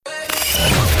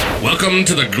Welcome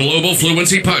to the Global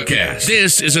Fluency Podcast.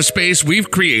 This is a space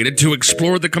we've created to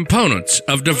explore the components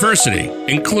of diversity,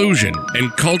 inclusion,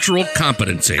 and cultural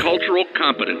competency.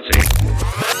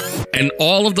 And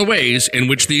all of the ways in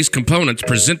which these components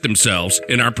present themselves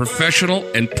in our professional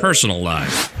and personal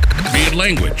lives. Be it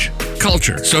language,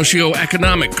 culture,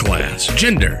 socioeconomic class,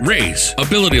 gender, race,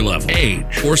 ability level,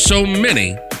 age, or so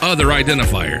many other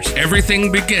identifiers.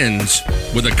 Everything begins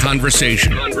with a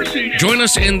conversation. Join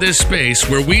us in this space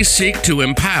where we seek to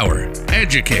empower,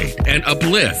 educate, and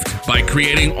uplift by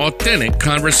creating authentic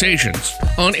conversations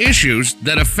on issues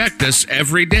that affect us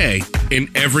every day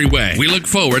in every way. We look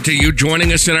forward to you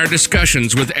joining us in our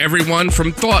discussions with everyone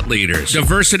from thought leaders,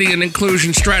 diversity and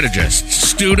inclusion strategists,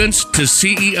 students to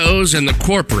CEOs in the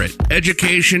corporate,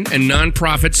 education, and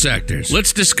nonprofit sectors.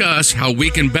 Let's discuss how we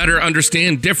can better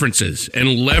understand differences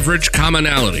and leverage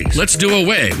commonalities. Let's do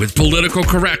away with political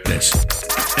correctness,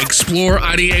 explore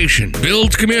ideation,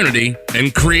 build community,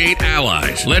 and create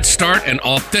allies. Let's start an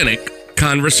authentic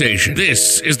conversation.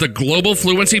 This is the Global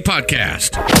Fluency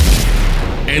Podcast.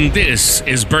 And this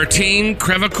is Bertine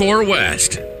Crevecoeur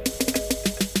West.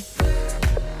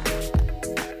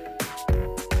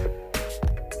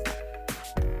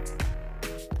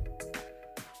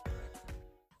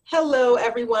 Hello,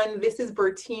 everyone. This is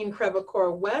Bertine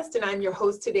Crevecoeur West, and I'm your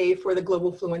host today for the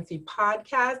Global Fluency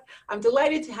Podcast. I'm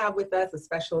delighted to have with us a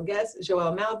special guest,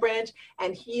 Joel Malebranche,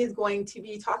 and he is going to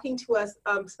be talking to us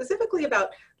specifically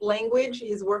about language,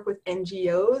 his work with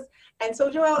NGOs. And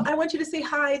so, Joel, I want you to say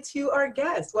hi to our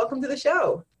guest. Welcome to the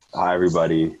show. Hi,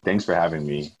 everybody. Thanks for having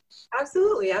me.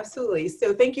 Absolutely, absolutely.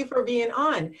 So thank you for being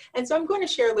on. And so I'm going to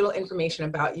share a little information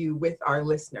about you with our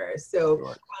listeners.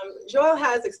 So Joel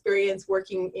has experience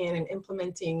working in and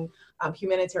implementing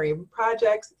humanitarian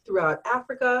projects throughout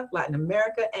Africa, Latin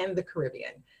America, and the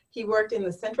Caribbean. He worked in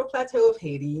the Central Plateau of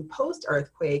Haiti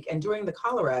post-earthquake and during the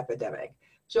cholera epidemic.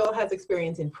 Joel has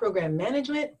experience in program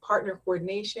management, partner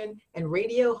coordination, and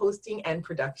radio hosting and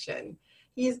production.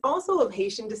 He is also of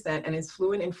Haitian descent and is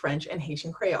fluent in French and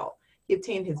Haitian Creole. He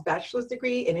obtained his bachelor's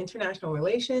degree in international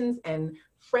relations and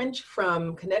French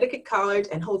from Connecticut College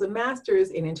and holds a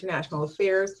master's in international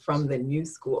affairs from the New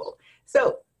School.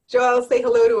 So, Joel, say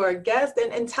hello to our guest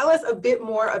and tell us a bit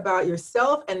more about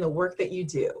yourself and the work that you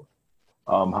do.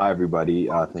 Hi, everybody.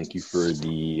 Thank you for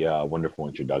the wonderful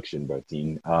introduction,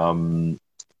 Bertine.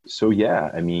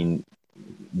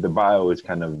 The bio is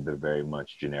kind of the very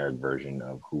much generic version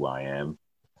of who I am.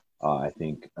 I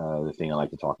think the thing I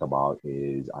like to talk about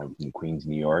is I'm from Queens,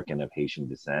 New York, and of Haitian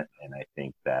descent. And I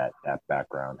think that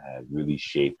background has really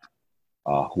shaped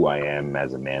who I am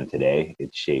as a man today.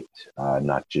 It shaped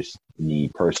not just me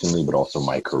personally, but also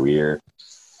my career,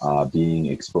 being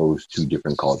exposed to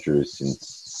different cultures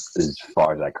since as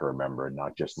far as I can remember,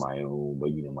 not just my own, but,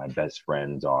 my best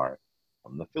friends are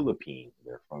from the Philippines,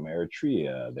 they're from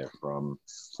Eritrea, they're from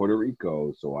Puerto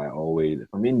Rico,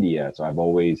 from India. So I've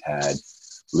always had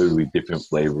literally different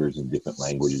flavors and different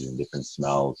languages and different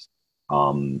smells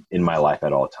in my life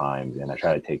at all times. And I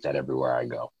try to take that everywhere I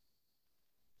go.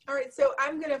 All right, so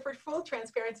I'm going to, for full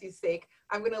transparency's sake,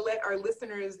 I'm going to let our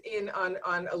listeners in on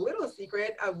a little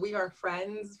secret. We are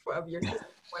friends of your sister,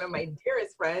 one of my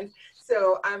dearest friends.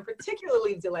 So I'm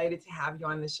particularly delighted to have you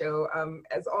on the show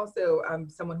as also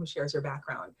someone who shares your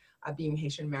background, being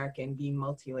Haitian American, being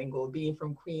multilingual, being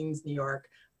from Queens, New York.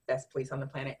 Best place on the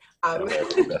planet.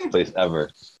 Best place ever.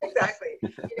 Exactly.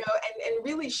 And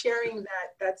really sharing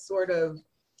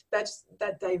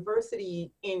that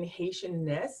diversity in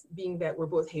Haitianness, being that we're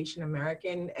both Haitian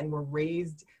American and we're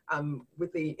raised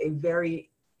with a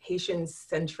very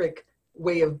Haitian-centric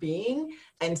way of being.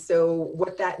 And so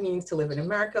what that means to live in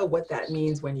America, what that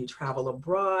means when you travel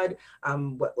abroad,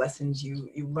 what lessons you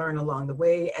learn along the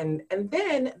way, and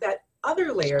then that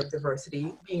other layer of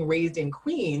diversity, being raised in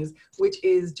Queens, which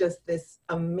is just this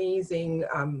amazing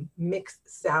mixed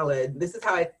salad. This is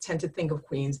how I tend to think of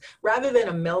Queens, rather than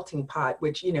a melting pot,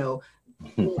 which,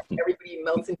 everybody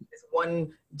melts into this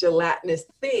one gelatinous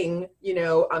thing,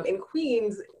 in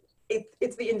Queens,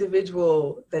 it's the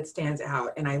individual that stands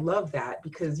out. And I love that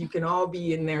because you can all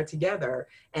be in there together.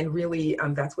 And really,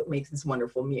 that's what makes this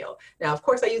wonderful meal. Now, of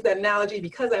course, I use that analogy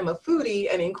because I'm a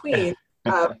foodie and in Queens,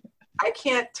 I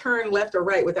can't turn left or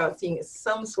right without seeing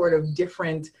some sort of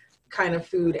different kind of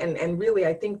food. And really,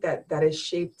 I think that has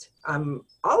shaped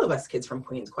all of us kids from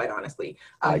Queens, quite honestly.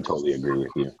 I totally agree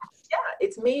with you. Yeah,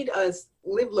 it's made us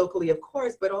live locally, of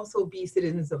course, but also be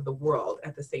citizens of the world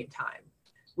at the same time,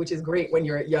 which is great when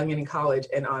you're young and in college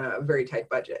and on a very tight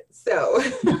budget. So,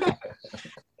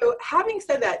 so having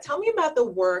said that, tell me about the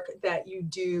work that you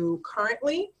do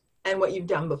currently and what you've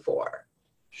done before.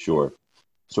 Sure.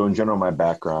 So in general, my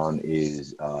background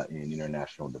is in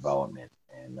international development,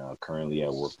 and currently I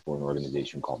work for an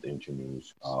organization called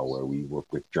Internews, where we work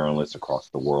with journalists across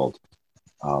the world.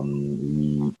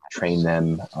 We train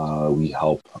them. We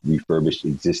help refurbish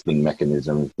existing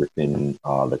mechanisms within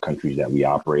the countries that we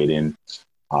operate in.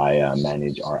 I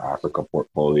manage our Africa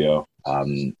portfolio.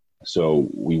 So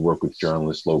we work with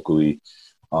journalists locally.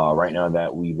 Right now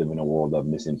that we live in a world of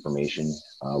misinformation,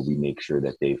 we make sure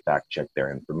that they fact check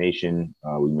their information.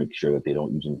 We make sure that they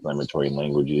don't use inflammatory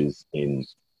languages in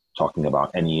talking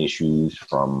about any issues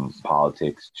from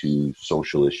politics to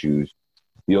social issues.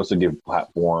 We also give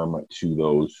platform to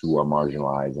those who are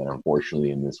marginalized, and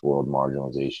unfortunately, in this world,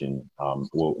 marginalization,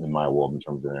 well, in my world, in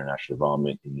terms of international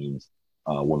development, it means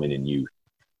women and youth.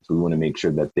 So we want to make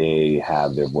sure that they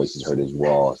have their voices heard as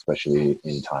well, especially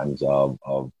in times of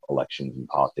elections and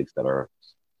politics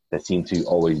that seem to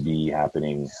always be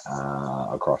happening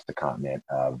across the continent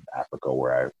of Africa,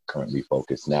 where I currently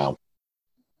focus now.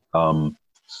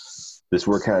 This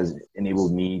work has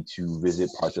enabled me to visit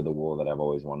parts of the world that I've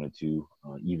always wanted to,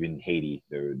 even Haiti.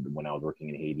 When I was working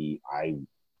in Haiti, I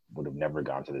would have never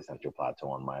gone to the Central Plateau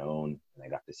on my own. And I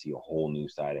got to see a whole new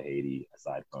side of Haiti,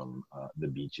 aside from the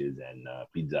beaches and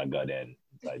Pizza Garden,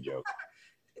 inside joke.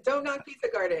 Don't knock Pizza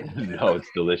Garden. No, it's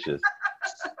delicious.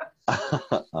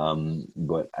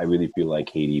 But I really feel like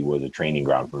Haiti was a training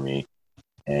ground for me.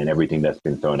 And everything that's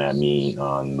been thrown at me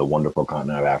on the wonderful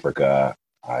continent of Africa,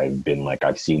 I've been like,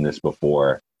 I've seen this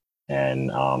before,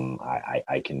 and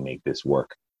I can make this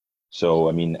work. So,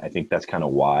 I mean, I think that's kind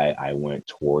of why I went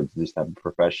towards this type of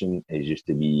profession, is just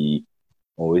to be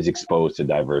always exposed to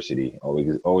diversity,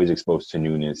 always exposed to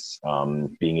newness,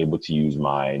 being able to use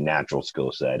my natural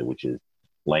skill set, which is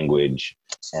language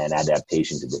and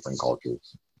adaptation to different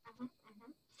cultures. Mm-hmm,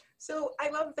 mm-hmm. So I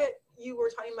love that you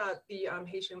were talking about the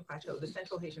Haitian Plateau, the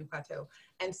Central Haitian Plateau.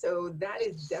 And so that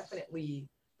is definitely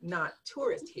not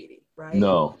tourist Haiti, right?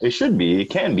 No, it should be.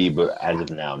 It can be, but as of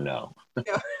now, no.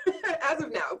 No, as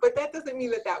of now. But that doesn't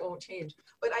mean that that won't change.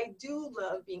 But I do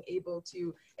love being able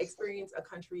to experience a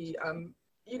country,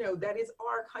 you know, that is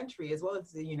our country, as well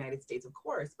as the United States, of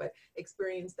course, but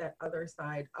experience that other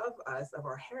side of us, of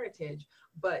our heritage,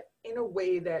 but in a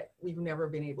way that we've never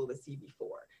been able to see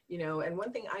before. You know, and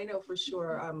one thing I know for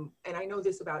sure, and I know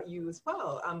this about you as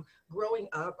well, growing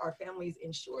up, our families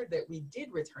ensured that we did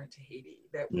return to Haiti,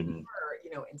 that we were,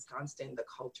 you know, ensconced in the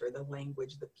culture, the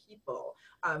language, the people,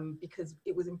 because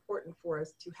it was important for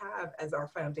us to have as our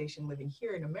foundation living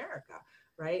here in America,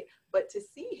 right? But to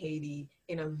see Haiti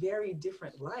in a very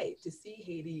different light, to see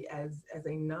Haiti as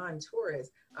a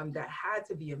non-tourist, that had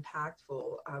to be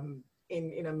impactful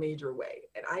in a major way.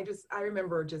 And I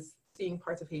remember just seeing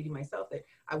parts of Haiti myself that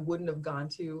I wouldn't have gone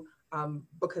to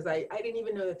because I didn't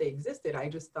even know that they existed. I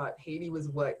just thought Haiti was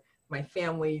what my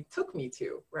family took me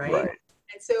to, right?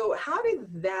 And so how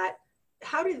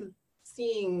did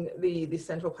seeing the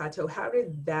Central Plateau, how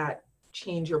did that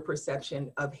change your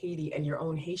perception of Haiti and your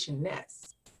own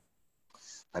Haitian-ness?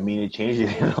 I mean, it changed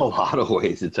it in a lot of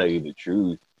ways, to tell you the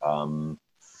truth. You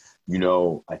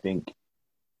know, I think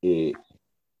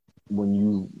when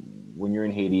you're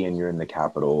in Haiti and you're in the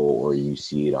capital, or you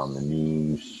see it on the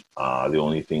news,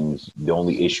 the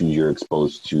only issues you're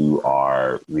exposed to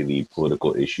are really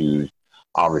political issues.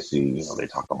 Obviously, you know, they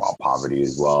talk about poverty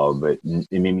as well, but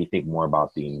it made me think more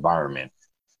about the environment.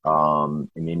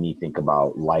 It made me think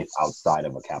about life outside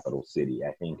of a capital city.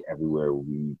 I think everywhere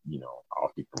you know, I'll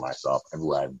speak for myself,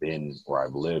 everywhere I've been or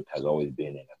I've lived has always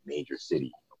been in a major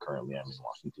city. Currently, I'm in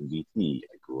Washington, D.C.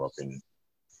 I grew up in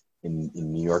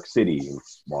New York City.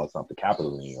 While it's not the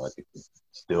capital of New York, it's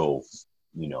still,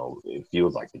 you know, it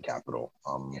feels like the capital.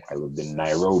 I lived in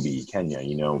Nairobi, Kenya,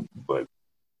 you know, but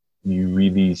you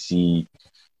really see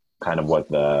kind of what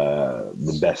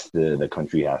the best the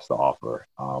country has to offer,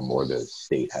 or the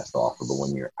state has to offer. But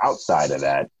when you're outside of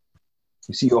that,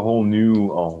 you see a whole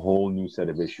new set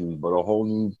of issues, but a whole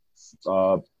new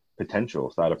side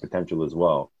of potential as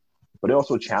well. But it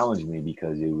also challenged me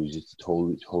because it was just a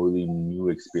totally new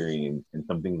experience, and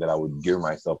something that I would gear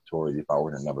myself towards if I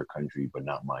were in another country, but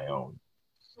not my own.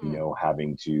 You know,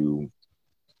 having to,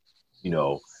 you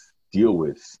know, deal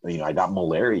with, you know, I got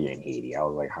malaria in Haiti. I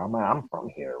was like, how am I? I'm from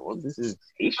here. Well, this is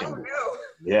Haitian. Oh, no.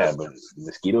 Yeah, but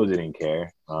mosquitoes didn't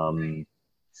care. And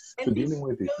so dealing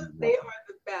with issues, they are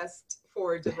the best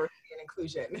for diversity and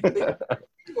inclusion.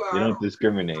 You don't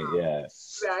discriminate, yeah.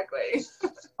 Exactly.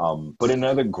 But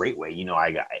another great way, you know,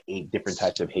 I ate different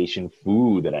types of Haitian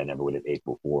food that I never would have ate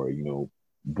before. You know,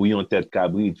 bouillon tête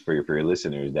cabrit, for your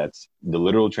listeners, that's the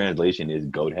literal translation is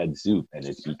goat head soup, and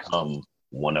it's become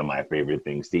one of my favorite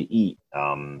things to eat.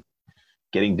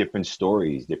 getting different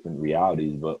stories, different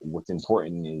realities. But what's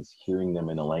important is hearing them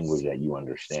in a language that you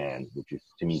understand, which is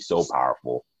to me so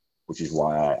powerful, which is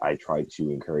why I try to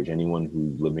encourage anyone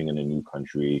who's living in a new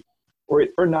country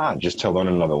or not, just to learn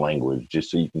another language, just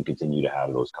so you can continue to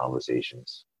have those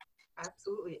conversations.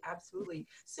 Absolutely, absolutely.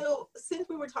 So since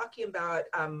we were talking about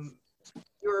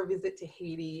your visit to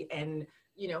Haiti and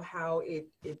how it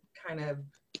kind of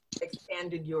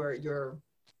expanded your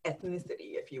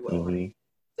ethnicity, if you will, right?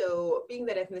 So being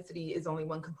that ethnicity is only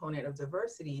one component of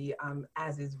diversity,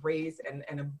 as is race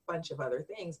and a bunch of other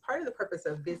things, part of the purpose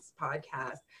of this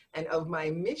podcast and of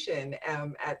my mission,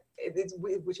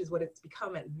 which is what it's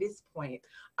become at this point,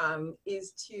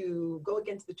 is to go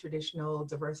against the traditional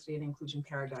diversity and inclusion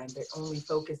paradigm that only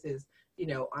focuses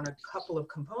on a couple of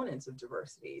components of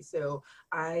diversity. So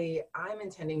I'm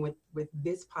intending with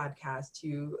this podcast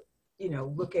to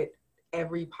look at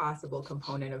every possible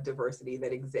component of diversity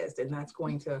that exists. And that's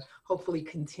going to hopefully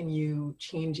continue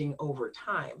changing over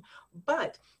time.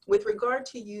 But with regard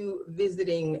to you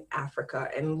visiting Africa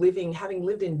and having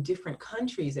lived in different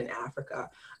countries in Africa,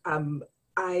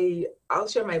 I'll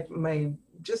share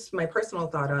my personal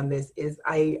thought on this is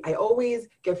I always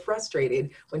get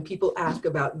frustrated when people ask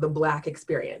about the Black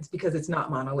experience because it's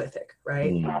not monolithic,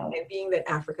 right? And being that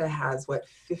Africa has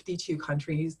 52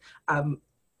 countries,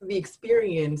 the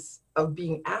experience of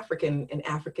being African and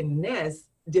Africanness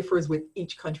differs with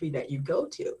each country that you go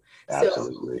to.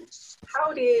 Absolutely. So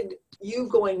how did you,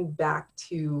 going back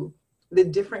to the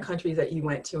different countries that you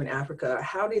went to in Africa,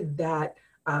 how did that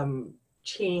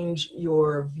change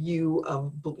your view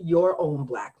of your own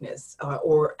Blackness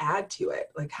or add to it?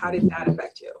 Like, how did that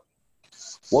affect you?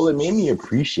 Well, it made me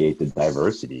appreciate the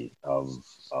diversity of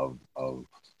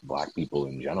Black people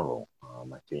in general.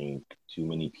 I think too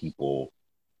many people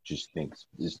just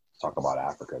talk about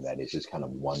Africa, that it's just kind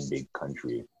of one big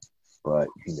country. But,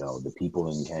 the people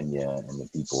in Kenya and the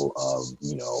people of,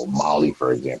 Mali,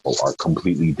 for example, are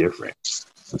completely different.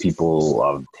 The people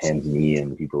of Tanzania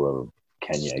and the people of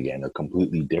Kenya, again, are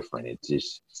completely different. It's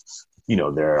just,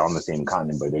 they're on the same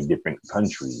continent, but they're different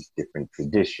countries, different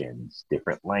traditions,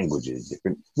 different languages,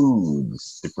 different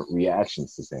foods, different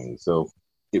reactions to things. So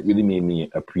it really made me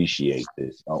appreciate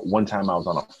this. One time I was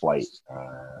on a flight,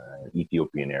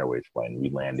 Ethiopian Airways flight, and we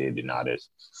landed in Addis,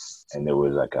 and there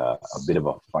was like a bit of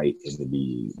a fight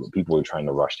people were trying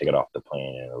to rush to get off the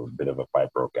plane, and a bit of a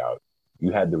fight broke out.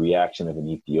 You had the reaction of an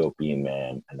Ethiopian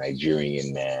man, a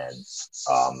Nigerian man,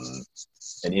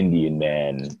 an Indian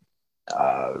man,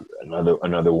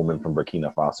 another woman from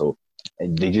Burkina Faso,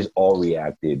 and they just all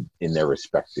reacted in their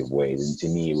respective ways. And to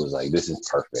me, it was like, this is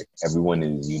perfect. Everyone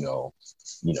is,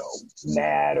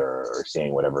 mad or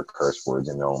saying whatever curse words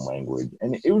in their own language.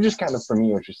 And it was just kind of, for me,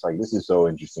 it was just like, this is so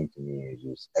interesting to me. It's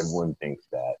just, everyone thinks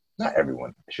that, not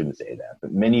everyone, I shouldn't say that,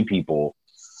 but many people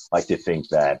like to think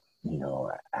that,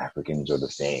 Africans are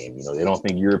the same. They don't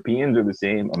think Europeans are the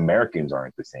same. Americans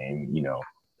aren't the same.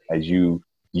 As you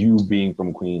being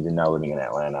from Queens and now living in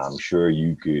Atlanta, I'm sure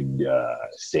you could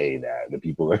say that the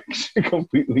people are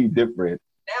completely different.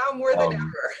 Now more than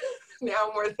ever.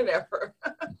 Now more than ever.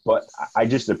 But I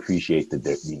just appreciate the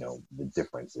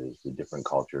differences, the different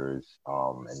cultures,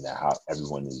 and how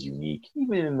everyone is unique,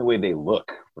 even in the way they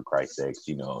look, for Christ's sakes.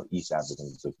 East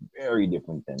Africans look very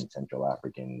different than Central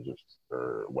Africans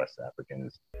or West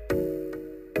Africans.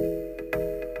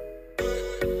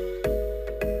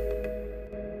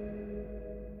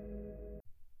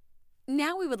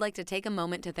 Now we would like to take a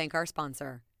moment to thank our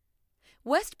sponsor.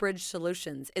 Westbridge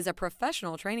Solutions is a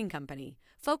professional training company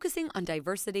focusing on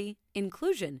diversity,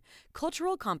 inclusion,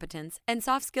 cultural competence, and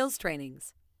soft skills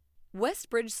trainings.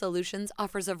 Westbridge Solutions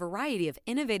offers a variety of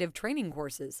innovative training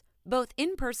courses, both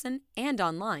in person and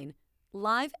online,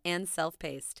 live and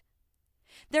self-paced.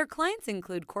 Their clients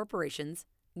include corporations,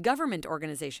 government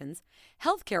organizations,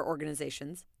 healthcare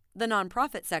organizations, the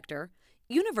nonprofit sector,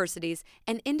 universities,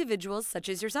 and individuals such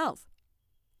as yourself.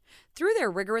 Through their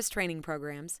rigorous training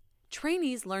programs,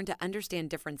 trainees learn to understand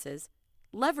differences,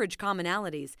 leverage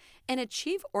commonalities, and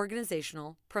achieve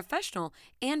organizational, professional,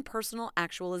 and personal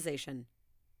actualization.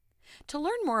 To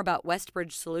learn more about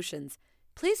Westbridge Solutions,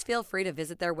 please feel free to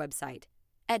visit their website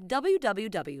at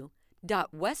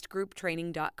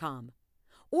www.westgrouptraining.com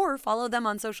or follow them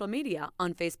on social media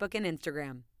on Facebook and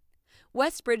Instagram.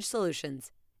 Westbridge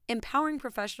Solutions, empowering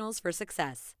professionals for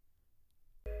success.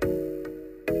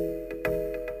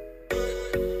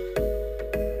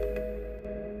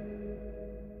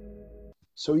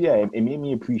 So yeah, it made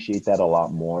me appreciate that a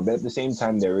lot more. But at the same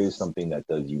time, there is something that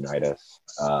does unite us.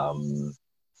 I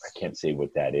can't say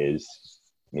what that is.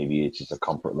 Maybe it's just a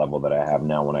comfort level that I have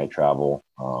now when I travel.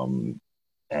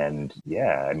 And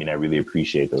yeah, I mean, I really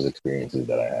appreciate those experiences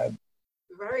that I had.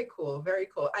 Very cool, very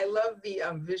cool. I love the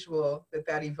visual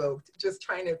that evoked, just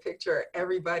trying to picture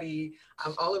everybody,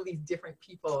 all of these different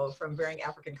people from varying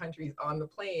African countries on the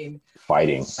plane.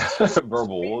 Fighting,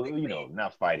 verbal, you know,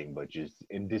 not fighting, but just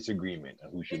in disagreement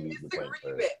on who should leave the plane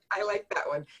first. I like that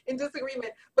one, in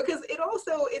disagreement, because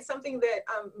it's something that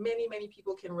many, many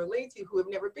people can relate to who have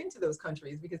never been to those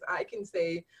countries, because I can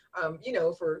say, you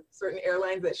know, for certain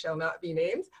airlines that shall not be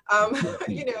named,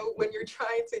 you know, when you're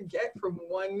trying to get from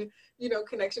one, you know,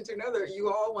 connection to another, you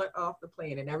all want off the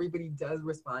plane, and everybody does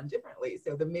respond differently.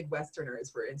 So the Midwesterners,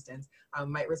 for instance,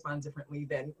 might respond differently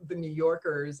than the New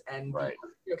Yorkers and Right.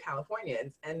 the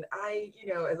Californians. And I,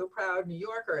 you know, as a proud New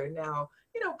Yorker and now,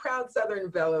 you know, proud Southern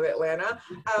Belle of Atlanta,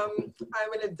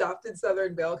 I'm an adopted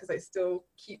Southern Belle because I still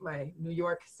keep my New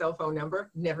York cell phone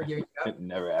number, never giving it up.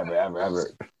 Never, ever, ever,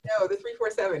 ever. No, the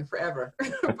 347 forever.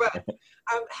 But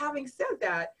having said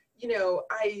that, you know,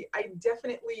 I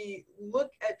definitely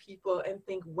look at people and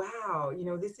think, wow, you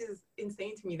know, this is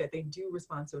insane to me that they do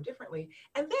respond so differently.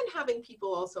 And then having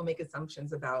people also make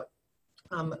assumptions about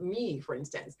me, for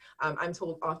instance. I'm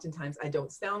told oftentimes I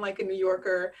don't sound like a New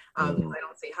Yorker. I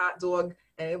don't say hot dog.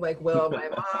 And they're like, well, my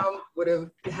mom would have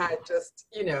had just,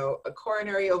 you know, a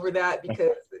coronary over that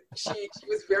because she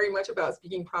was very much about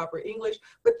speaking proper English.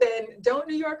 But then don't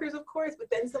New Yorkers, of course, but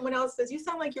then someone else says, you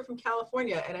sound like you're from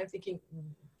California. And I'm thinking,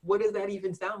 what does that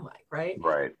even sound like, right?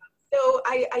 Right. So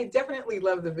I definitely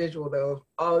love the visual, though, of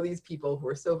all of these people who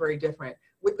are so very different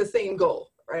with the same goal,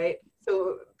 right?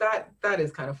 So that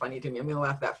is kind of funny to me. I'm going to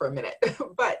laugh at that for a minute.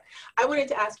 But I wanted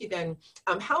to ask you then,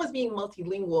 how has being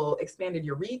multilingual expanded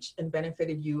your reach and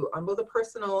benefited you on both a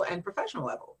personal and professional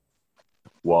level?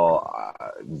 Well,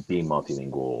 being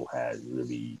multilingual has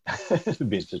really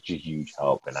been such a huge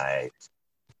help. And I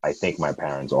thank my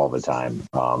parents all the time.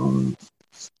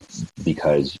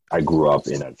 Because I grew up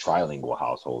in a trilingual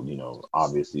household, you know,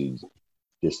 obviously,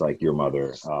 just like your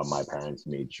mother, my parents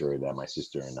made sure that my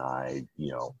sister and I,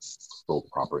 you know, spoke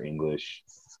proper English,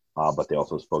 but they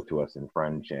also spoke to us in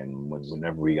French. And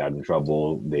whenever we got in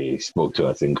trouble, they spoke to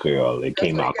us in Creole. It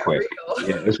came out quick.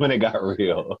 Yeah, it's when it got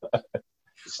real.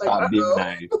 Stop being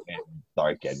nice and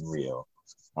start getting real.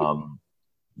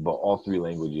 But all three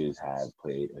languages have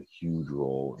played a huge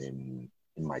role in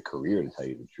my career, to tell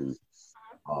you the truth.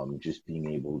 Just being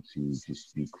able to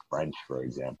speak French, for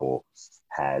example,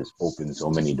 has opened so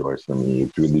many doors for me.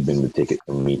 It's really been the ticket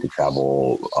for me to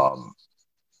travel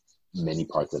many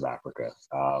parts of Africa.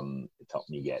 It's helped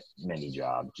me get many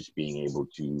jobs. Just being able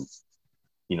to,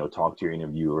 you know, talk to your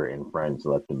interviewer in French to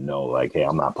let them know, like, hey,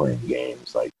 I'm not playing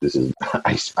games. Like, this is,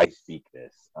 I speak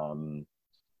this.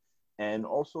 And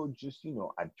also just, you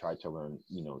know, I've tried to learn,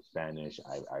 you know, Spanish.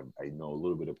 I know a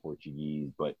little bit of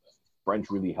Portuguese, but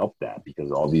French really helped that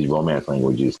because all these Romance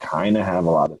languages kind of have a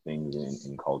lot of things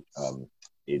in culture.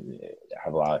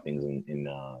 Have a lot of things in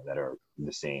that are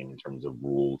the same in terms of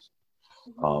rules.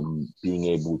 Being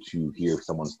able to hear if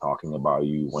someone's talking about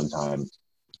you. One time,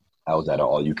 I was at an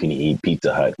all-you-can-eat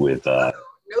Pizza Hut with.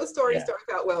 No story starts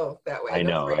out well that way. I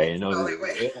know, right? I know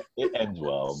it ends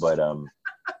well, but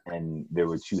and there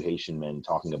were two Haitian men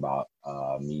talking about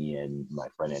me and my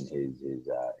friend and his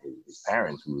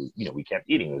parents, who, you know, we kept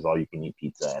eating. It was all you can eat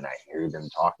pizza, and I hear them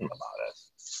talking about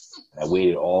us. And I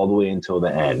waited all the way until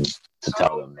the end to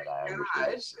tell them that I understood what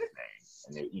they were saying,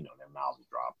 and they, you know, their mouths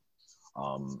dropped.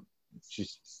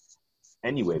 Just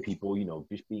anyway, people, you know,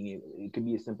 just it could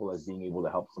be as simple as being able to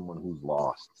help someone who's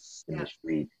lost in the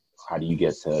street. How do you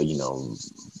get to, you know,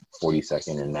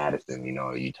 42nd and Madison? You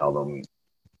know, you tell them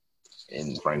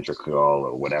in French or Creole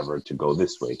or whatever to go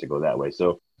this way, to go that way.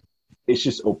 So it's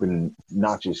just opened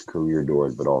not just career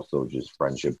doors, but also just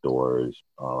friendship doors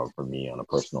for me on a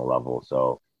personal level.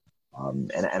 So,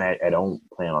 and I don't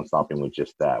plan on stopping with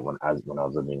just that. When I was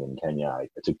living in Kenya, I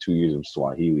took 2 years of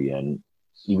Swahili, and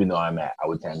even though I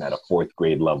would say I'm at a fourth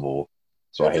grade level,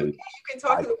 so you can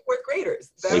talk to the fourth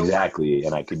graders. Exactly,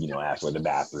 and I could, you know, ask where the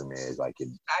bathroom is. I could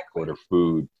order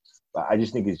food. But I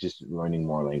just think it's just learning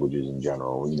more languages in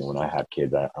general. You know, when I have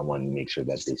kids, I want to make sure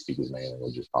that they speak as many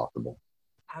languages as possible.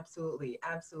 Absolutely,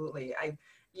 absolutely. I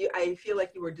feel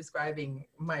like you were describing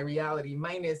my reality,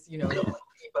 minus, you know, the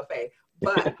buffet.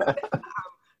 But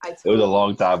it was a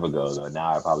long time ago, though.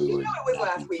 Now I probably wouldn't. It was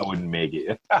last week. I wouldn't make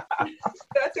it.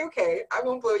 That's okay. I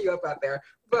won't blow you up out there.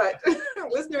 But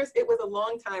listeners, it was a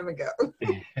long time ago.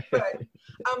 But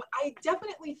I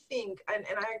definitely think, and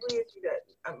I agree with you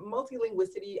that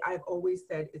multilinguality, I've always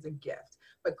said, is a gift.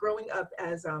 But growing up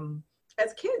as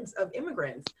kids of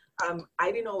immigrants,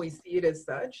 I didn't always see it as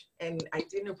such, and I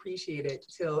didn't appreciate it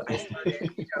till I started,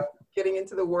 you know, getting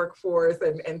into the workforce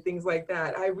and things like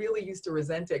that. I really used to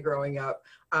resent it growing up.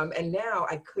 And now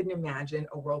I couldn't imagine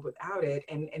a world without it.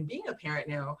 And being a parent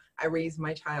now, I raised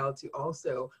my child to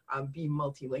also be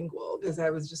multilingual, because I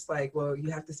was just like, well, you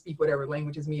have to speak whatever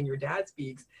languages me and your dad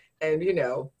speaks. And, you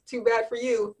know, too bad for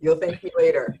you. You'll thank me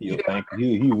later. He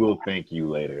will thank you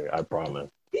later. I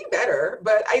promise. He better,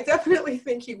 but I definitely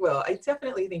think he will. I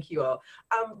definitely think he will.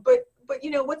 But you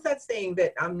know, what's that saying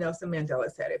that Nelson Mandela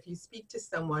said? If you speak to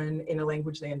someone in a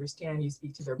language they understand, you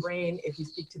speak to their brain. If you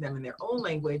speak to them in their own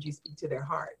language, you speak to their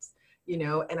hearts. You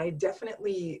know, and I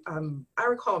definitely, I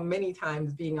recall many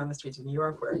times being on the streets of New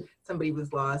York where somebody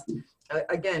was lost.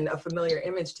 Again, a familiar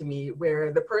image to me,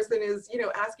 where the person is, you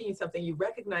know, asking you something, you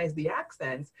recognize the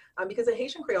accents, because a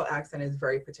Haitian Creole accent is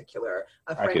very particular.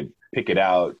 I could pick it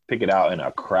out in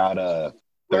a crowd of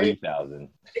 30,000.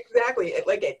 Exactly.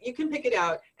 You can pick it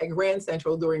out at Grand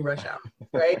Central during rush hour,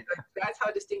 right? Like, that's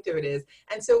how distinctive it is.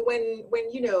 And so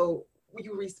when you know,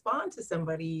 you respond to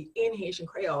somebody in Haitian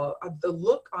Creole, the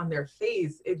look on their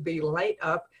face, they light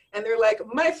up and they're like,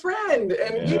 my friend.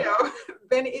 And, you know,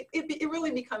 then it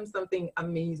really becomes something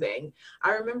amazing.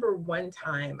 I remember one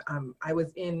time I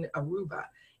was in Aruba,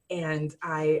 and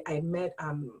I met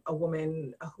a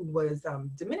woman who was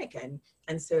Dominican.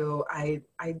 And so I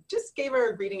just gave her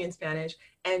a greeting in Spanish,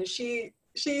 and she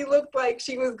looked like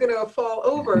she was gonna fall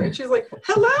over, and she was like,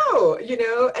 hello, you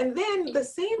know. And then the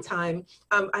same time,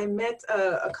 I met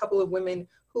a couple of women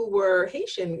who were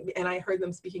Haitian, and I heard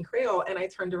them speaking Creole, and I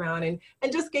turned around and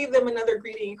just gave them another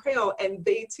greeting in Creole, and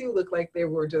they too looked like they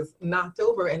were just knocked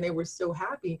over, and they were so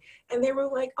happy. And they were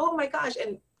like, oh my gosh.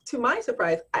 And to my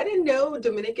surprise, I didn't know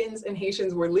Dominicans and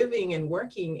Haitians were living and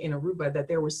working in Aruba, that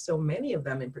there were so many of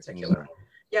them in particular.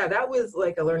 Yeah, that was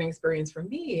like a learning experience for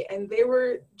me. And they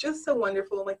were just so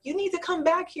wonderful. Like, you need to come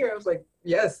back here. I was like,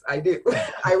 yes, I do.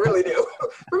 I really do.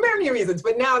 For many reasons.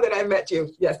 But now that I've met you,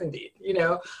 yes, indeed, you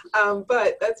know.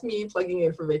 But that's me plugging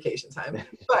in for vacation time.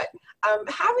 But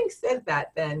having said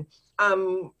that, then,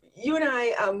 you and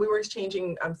I, we were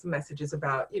exchanging some messages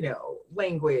about, you know,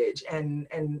 language and,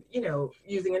 you know,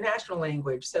 using a national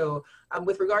language. So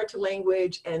with regard to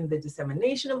language and the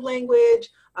dissemination of language,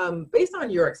 based on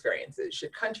your experiences,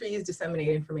 should countries disseminate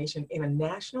information in a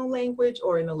national language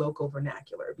or in the local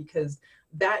vernacular? Because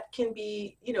that can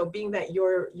be, you know, being that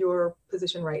your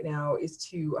position right now is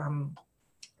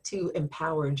to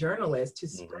empower journalists to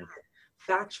spread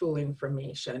factual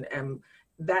information, and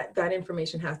that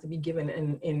information has to be given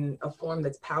in a form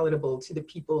that's palatable to the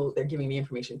people they're giving the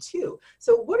information to.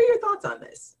 So what are your thoughts on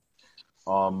this?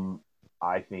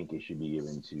 I think it should be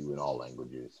given to in all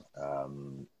languages.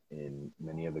 In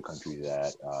many of the countries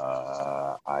that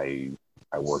I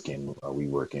work in, or we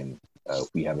work in,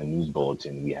 we have a news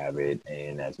bulletin. We have it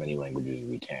in as many languages as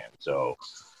we can. So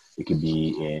it could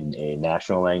be in a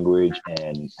national language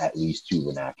and at least 2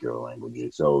 vernacular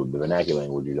languages. So the vernacular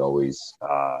languages always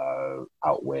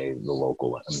outweigh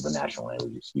the national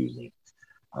language, excuse me.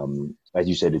 As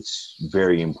you said, it's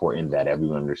very important that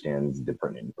everyone understands the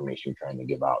pertinent information you're trying to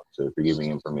give out. So if you're giving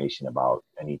information about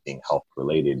anything health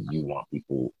related, you want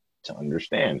people to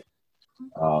understand.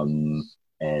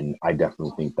 And I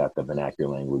definitely think that the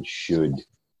vernacular language should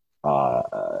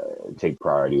take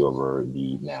priority over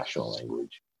the national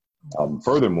language.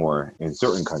 Furthermore, in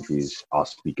certain countries, I'll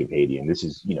speak of Haiti, and this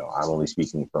is, you know, I'm only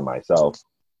speaking for myself.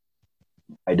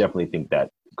 I definitely think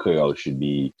that Creole should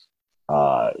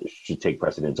take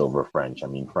precedence over French. I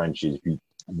mean, French is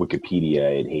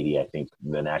Wikipedia in Haiti. I think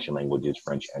the national language is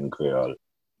French and Creole,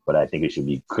 but I think it should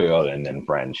be Creole and then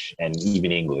French and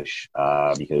even English,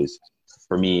 because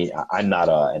for me, I'm not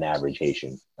an average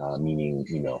Haitian, meaning,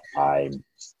 you know,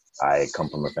 I come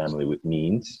from a family with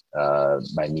means,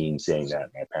 by means saying that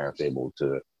my parents were able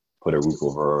to put a roof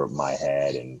over my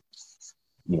head and,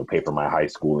 you know, pay for my high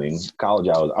schooling. College,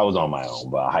 I was on my own,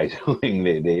 but high schooling,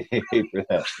 they paid for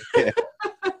that. Yeah.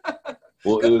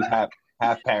 Well, it was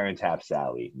half parents, half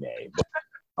Sally Mae.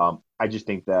 But I just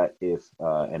think that if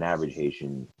an average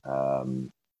Haitian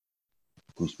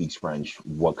who speaks French,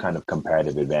 what kind of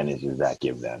comparative advantage does that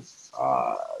give them?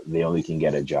 They only can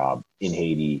get a job in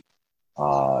Haiti,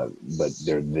 but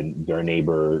their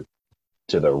neighbor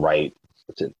to the right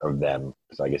of them,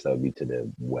 so I guess that would be to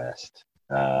the west,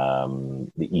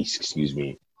 the east, excuse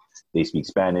me, they speak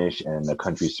Spanish, and the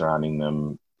countries surrounding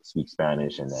them speak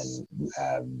Spanish, and then you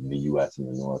have the U.S. in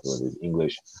the north where there's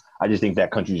English. I just think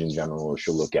that countries in general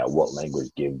should look at what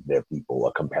language gives their people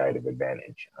a comparative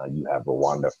advantage. You have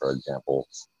Rwanda, for example,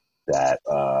 that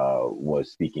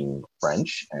was speaking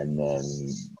French, and then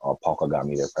Paul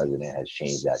Kagame, their president, has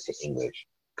changed that to English.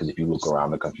 Because if you look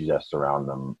around the countries that surround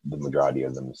them, the majority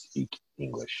of them speak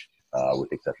English.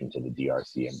 with exception to the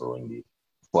DRC and Burundi.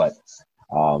 But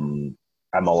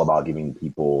I'm all about giving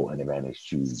people an advantage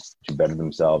to better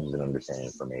themselves and understand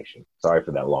information. Sorry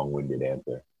for that long-winded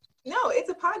answer. No, it's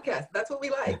a podcast. That's what we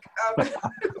like.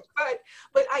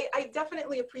 But I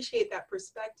definitely appreciate that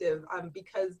perspective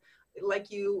because,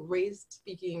 like you, raised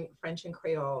speaking French and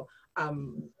Creole.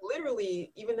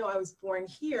 Literally, even though I was born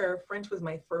here, French was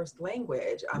my first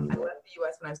language. I left the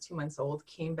U.S. when I was 2 months old,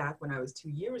 came back when I was 2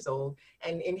 years old.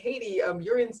 And in Haiti,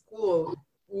 you're in school,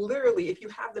 literally, if you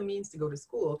have the means to go to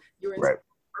school, you're in school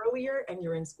earlier and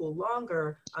you're in school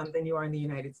longer than you are in the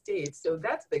United States. So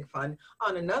that's big fun.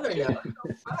 On another note,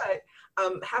 but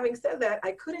having said that,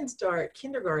 I couldn't start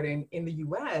kindergarten in the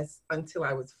US until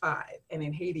I was 5. And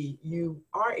in Haiti, you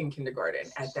are in kindergarten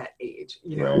at that age,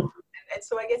 you know? Right. And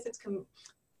so I guess it's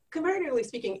comparatively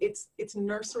speaking, it's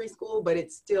nursery school, but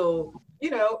it's still, you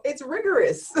know, it's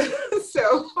rigorous.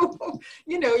 So,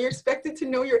 you know, you're expected to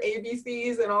know your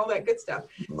ABCs and all that good stuff.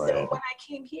 Right. So when I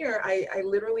came here, I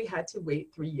literally had to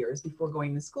wait 3 years before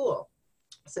going to school.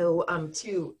 So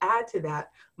to add to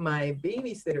that, my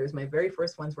babysitters, my very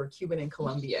first ones were Cuban and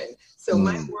Colombian. So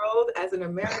my world as an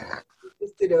American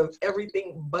consisted of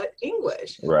everything but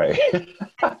English. Right.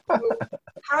 So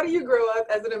how do you grow up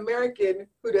as an American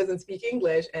who doesn't speak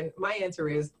English? And my answer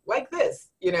is like this,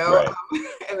 you know, Right.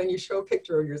 And then you show a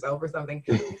picture of yourself or something.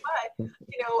 But,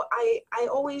 you know, I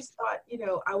always thought, you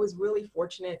know, I was really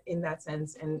fortunate in that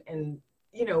sense. And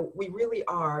you know, we really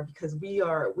are, because we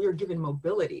are given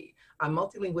mobility.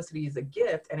 Multilinguality is a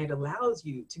gift, and it allows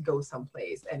you to go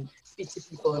someplace and speak to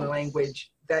people in a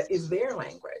language that is their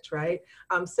language, right?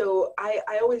 So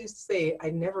I always used to say, I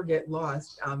never get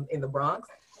lost in the Bronx,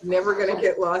 never gonna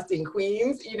get lost in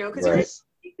Queens, you know, because you're gonna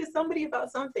speak to somebody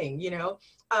about something, you know?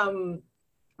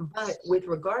 But with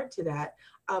regard to that,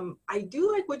 I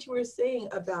do like what you were saying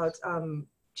about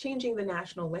changing the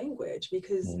national language,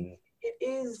 because it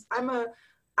is, I'm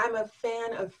a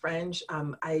fan of French,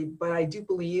 but I do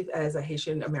believe, as a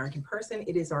Haitian American person,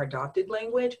 it is our adopted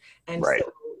language. And so,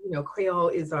 you know, Creole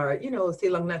is our, you know,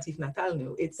 c'est langue natif natale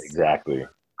nous. It's Exactly.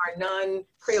 our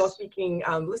non-Creole speaking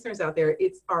listeners out there,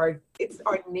 it's our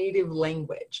native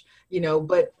language, you know,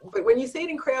 but when you say it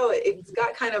in Creole, it's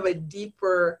got kind of a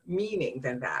deeper meaning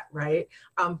than that, right?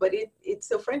 But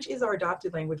so French is our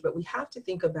adopted language, but we have to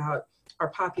think about our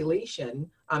population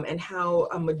and how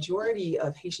a majority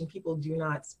of Haitian people do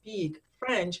not speak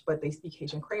French, but they speak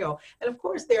Haitian Creole. And of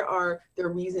course, there are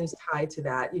reasons tied to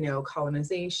that, you know,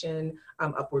 colonization,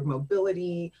 upward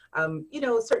mobility, you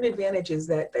know, certain advantages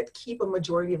that keep a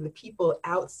majority of the people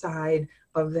outside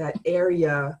of that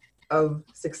area of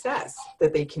success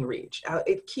that they can reach.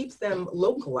 It keeps them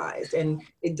localized, and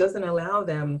it doesn't allow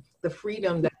them the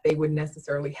freedom that they would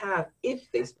necessarily have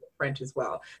if they speak French as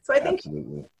well. So I think,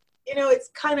 Absolutely. you know, it's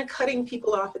kind of cutting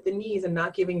people off at the knees and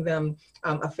not giving them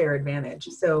a fair advantage.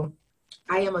 So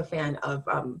I am a fan of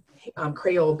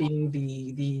Creole being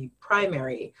the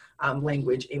primary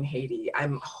language in Haiti.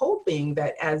 I'm hoping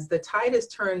that as the tide has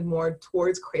turned more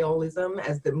towards Creolism,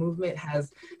 as the movement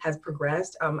has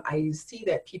progressed, I see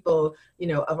that people, you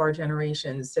know, of our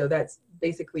generation, so that's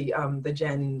basically the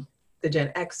Gen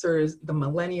Xers, the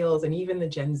millennials, and even the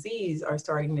Gen Zs are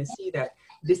starting to see that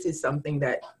this is something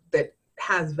that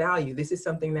has value. This is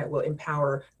something that will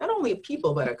empower not only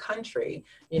people, but a country,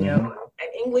 you know,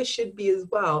 and English should be as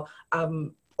well,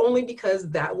 only because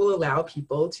that will allow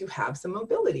people to have some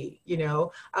mobility, you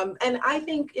know. And I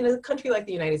think in a country like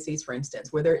the United States, for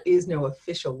instance, where there is no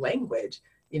official language,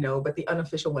 you know, but the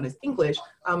unofficial one is English,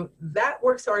 that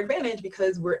works to our advantage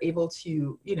because we're able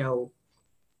to, you know,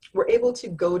 we're able to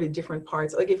go to different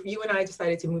parts. Like if you and I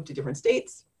decided to move to different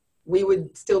states, we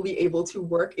would still be able to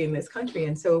work in this country.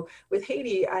 And so with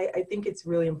Haiti, I think it's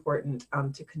really important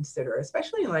to consider,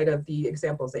 especially in light of the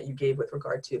examples that you gave with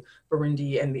regard to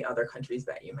Burundi and the other countries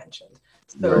that you mentioned.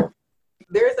 So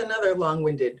there's another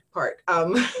long-winded part.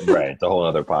 Right, it's a whole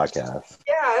other podcast.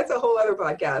 Yeah, it's a whole other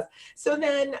podcast. So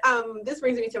then this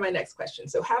brings me to my next question.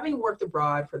 So having worked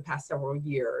abroad for the past several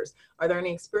years, are there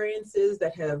any experiences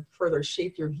that have further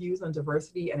shaped your views on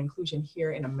diversity and inclusion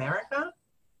here in America?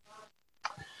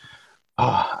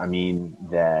 I mean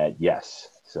that, yes.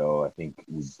 So I think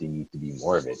there needs to be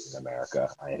more of it in America.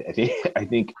 I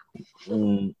think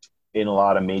in a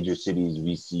lot of major cities,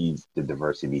 we see the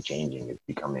diversity changing. It's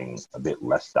becoming a bit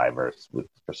less diverse,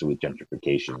 especially with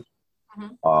gentrification.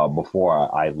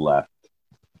 Before I left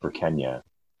for Kenya,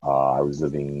 I was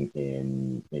living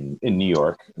in New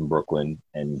York, in Brooklyn,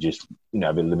 and just, you know,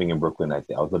 I've been living in Brooklyn. I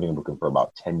was living in Brooklyn for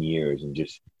about 10 years, and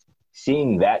just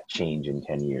seeing that change in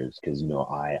 10 years, because, you know,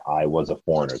 I was a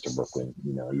foreigner to Brooklyn,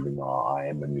 you know, even though I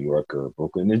am a New Yorker,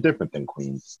 Brooklyn is different than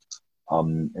Queens.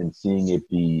 and seeing it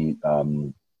be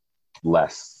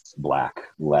less black,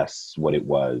 less what it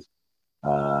was,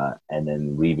 and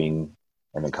then leaving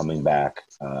and then coming back,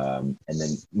 and then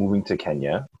moving to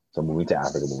Kenya. So moving to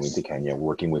Africa, moving to Kenya,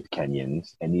 working with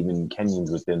Kenyans, and even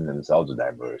Kenyans within themselves are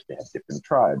diverse. They have different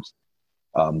tribes,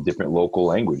 different local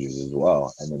languages as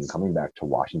well. And then coming back to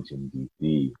Washington,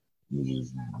 D.C.,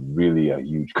 was really a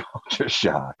huge culture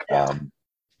shock. Yeah.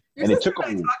 Your And it sister took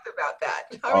and I talked about that.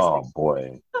 I was oh like,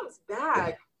 boy, he comes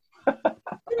back.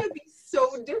 It's gonna be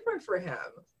so different for him.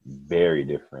 very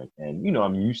different. And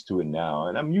I'm used to it now,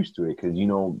 and I'm used to it because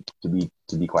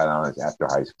to be quite honest, after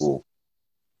high school,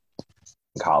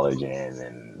 college,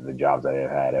 and the jobs I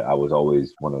have had, I was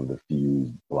always one of the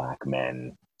few black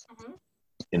men Mhm.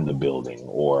 in the building,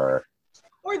 or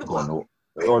Or the going block.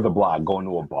 to, or the block, going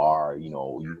to a bar.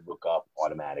 You look up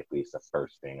automatically. It's the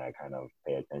first thing I kind of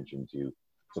pay attention to.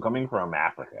 So coming from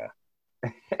Africa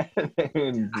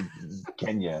and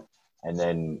Kenya, and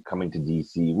then coming to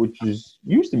DC, which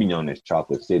used to be known as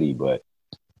Chocolate City, but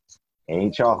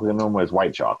ain't chocolate no more. It's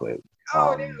white chocolate.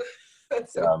 Oh, no.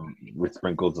 That's so With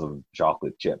sprinkles of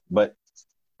chocolate chip. But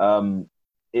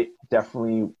it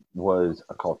definitely was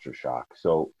a culture shock.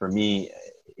 So for me,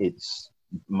 it's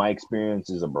my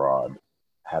experiences abroad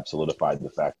have solidified the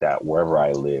fact that wherever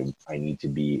I live, I need to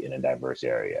be in a diverse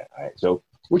area. Right? So,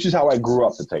 which is how I grew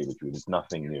up, to tell you the truth. It's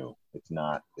nothing new. It's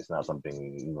not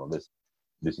something,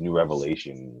 this new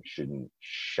revelation shouldn't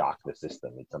shock the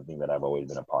system. It's something that I've always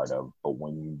been a part of. But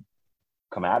when you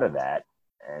come out of that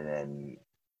and then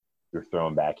you're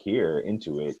thrown back here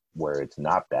into it where it's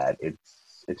not that,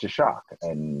 it's a shock,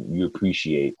 and you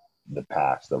appreciate the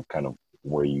past of kind of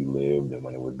where you lived and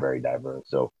when it was very diverse.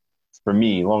 So for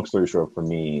me, long story short, for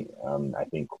me, I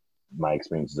think my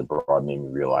experiences abroad made me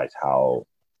realize how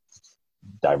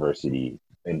diversity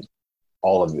in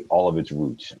all of its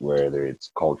roots, whether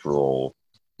it's cultural,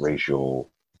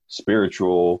 racial,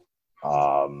 spiritual,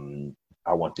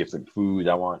 I want different foods.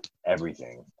 I want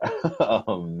everything.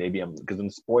 Maybe because I'm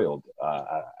spoiled,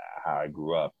 how I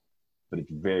grew up, but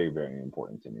it's very, very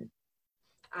important to me.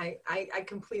 I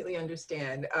completely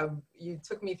understand. You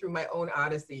took me through my own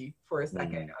odyssey for a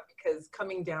second, because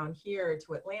coming down here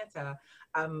to Atlanta,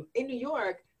 in New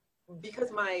York,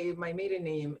 because my maiden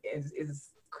name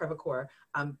is Crevecoeur,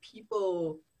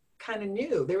 people kind of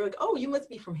knew. They were like, "Oh, you must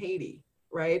be from Haiti."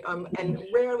 Right. And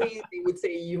rarely they would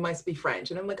say you must be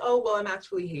French. And I'm like, oh, well, I'm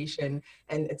actually Haitian,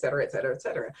 and et cetera, et cetera, et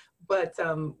cetera. But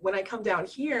when I come down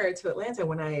here to Atlanta,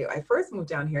 when I first moved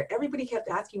down here, everybody kept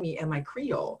asking me, am I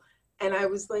Creole? And I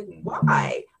was like,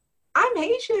 why? I'm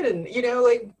Haitian,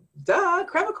 like, duh,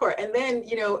 Crevecoeur. And then,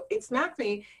 it smacked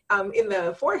me in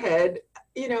the forehead,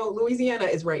 Louisiana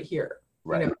is right here.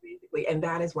 Right. Basically. And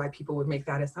that is why people would make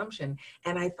that assumption.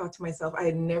 And I thought to myself, I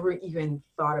had never even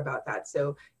thought about that.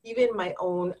 So even my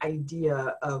own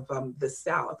idea of the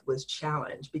South was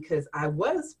challenged, because I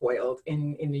was spoiled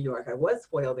in New York. I was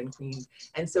spoiled in Queens.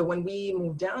 And so when we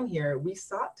moved down here, we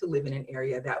sought to live in an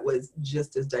area that was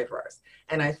just as diverse.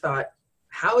 And I thought,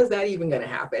 how is that even going to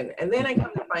happen? And then I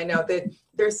come to find out that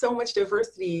there's so much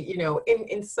diversity,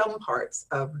 in some parts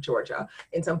of Georgia,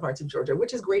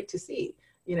 which is great to see.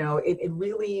 It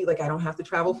really, like, I don't have to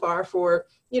travel far for,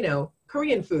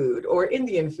 Korean food or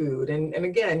Indian food. And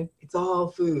again, it's all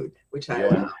food, which I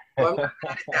love. So I'm not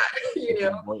mad at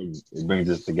that, It brings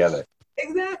us together.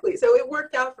 Exactly. So it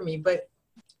worked out for me. But,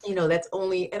 that's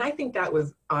only, and I think that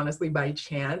was honestly by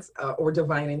chance or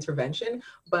divine intervention.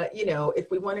 But, if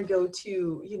we want to go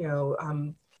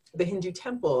to, the Hindu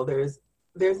temple, there's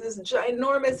this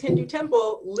ginormous Hindu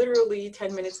temple literally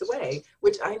 10 minutes away,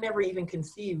 which I never even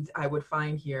conceived I would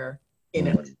find here in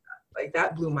Atlanta. Like,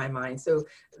 that blew my mind. So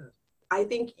I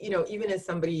think, even as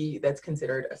somebody that's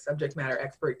considered a subject matter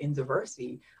expert in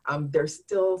diversity, there's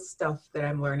still stuff that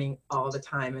I'm learning all the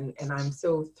time. And I'm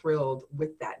so thrilled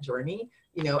with that journey,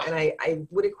 and I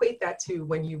would equate that to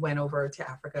when you went over to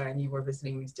Africa and you were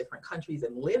visiting these different countries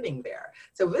and living there.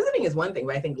 So visiting is one thing,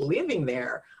 but I think living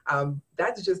there,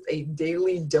 that's just a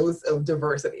daily dose of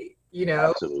diversity,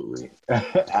 Absolutely.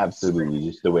 Absolutely.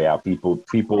 Just the way how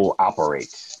people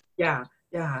operate. Yeah.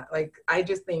 Yeah. Like, I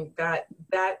just think that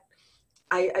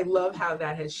I love how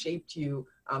that has shaped you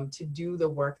to do the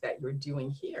work that you're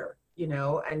doing here,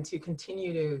 and to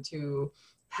continue to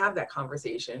have that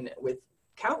conversation with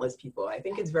countless people. I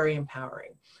think it's very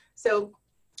empowering. So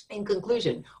in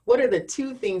conclusion, what are the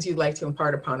 2 things you'd like to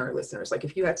impart upon our listeners? Like,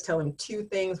 if you had to tell them 2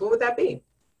 things, what would that be?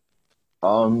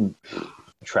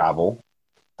 Travel.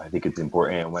 I think it's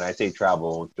important. When I say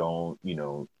travel, don't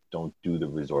do the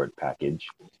resort package.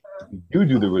 You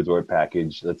do the resort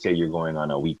package. Let's say you're going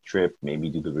on a week trip, maybe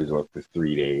do the resort for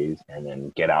 3 days and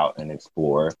then get out and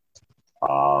explore.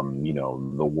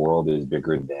 The world is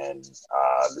bigger than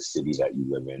the city that you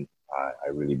live in. I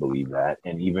really believe that.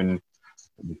 And even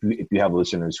if you have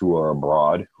listeners who are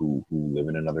abroad, who live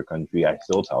in another country, I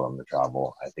still tell them to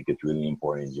travel. I think it's really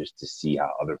important just to see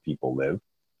how other people live.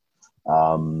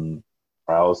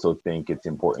 I also think it's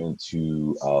important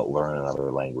to learn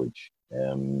another language.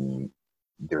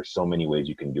 There's so many ways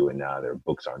you can do it now. There are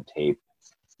books on tape,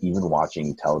 even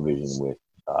watching television with,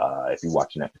 if you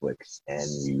watch Netflix and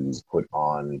you put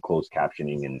on closed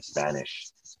captioning in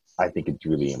Spanish, I think it's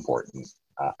really important.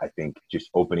 I think just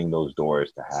opening those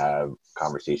doors to have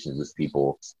conversations with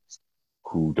people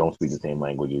who don't speak the same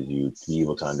language as you, to be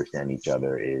able to understand each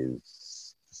other is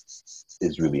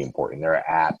really important. There are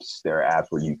apps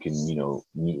where you can,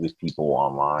 meet with people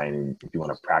online, and if you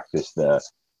want to practice the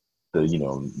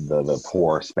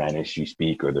poor Spanish you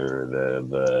speak or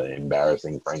the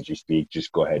embarrassing French you speak,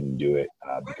 just go ahead and do it.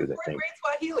 Because I think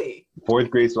fourth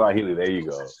grade Swahili. There you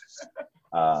go.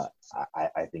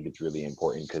 I think it's really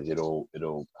important because it'll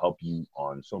help you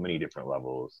on so many different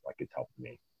levels, like it's helped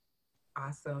me.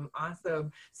 Awesome.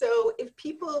 So if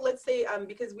people, let's say,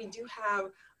 because we do have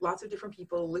lots of different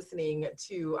people listening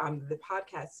to the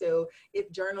podcast. So if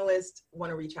journalists want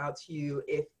to reach out to you,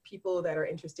 if people that are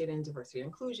interested in diversity and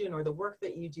inclusion or the work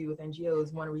that you do with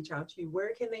NGOs want to reach out to you,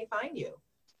 where can they find you?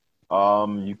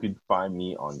 You could find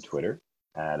me on Twitter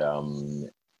at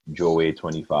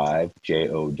Joey25,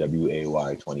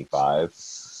 Joway 25.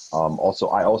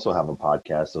 I also have a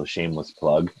podcast, so shameless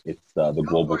plug. It's the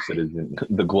Global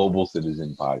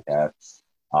Citizen podcast.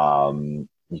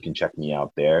 You can check me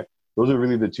out there. Those are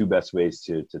really the two best ways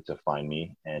to find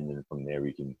me, and then from there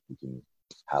we can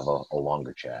have a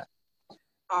longer chat.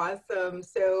 Awesome.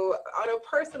 So on a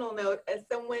personal note, as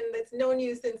someone that's known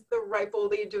you since the ripe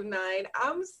old age of 9,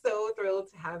 I'm so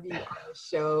thrilled to have you on the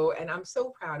show, and I'm so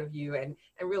proud of you and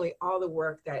really all the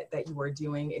work that you are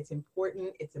doing. It's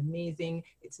important, it's amazing,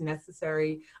 it's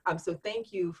necessary. So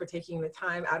thank you for taking the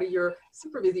time out of your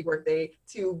super busy workday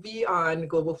to be on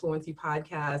Global Fluency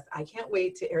Podcast. I can't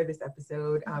wait to air this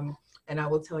episode, and I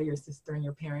will tell your sister and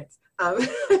your parents. So,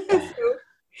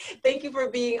 thank you for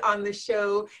being on the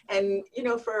show. And,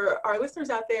 for our listeners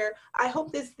out there, I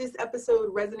hope this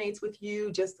episode resonates with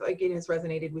you just like it has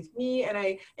resonated with me. And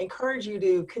I encourage you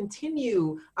to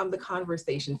continue the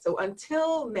conversation. So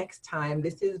until next time,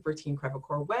 this is Bertine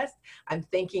Crevecoeur West. I'm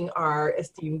thanking our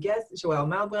esteemed guest, Joel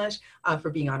Malebranche,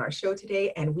 for being on our show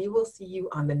today. And we will see you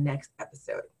on the next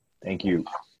episode. Thank you.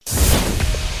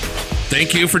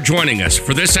 Thank you for joining us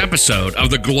for this episode of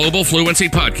the Global Fluency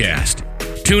Podcast.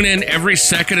 Tune in every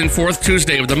second and fourth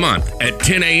Tuesday of the month at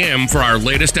 10 a.m. for our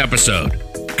latest episode.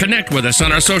 Connect with us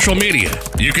on our social media.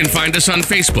 You can find us on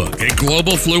Facebook at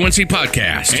Global Fluency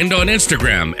Podcast and on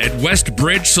Instagram at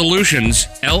Westbridge Solutions,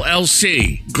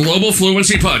 LLC. Global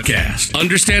Fluency Podcast.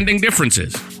 Understanding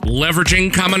differences,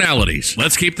 leveraging commonalities.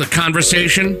 Let's keep the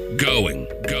conversation going.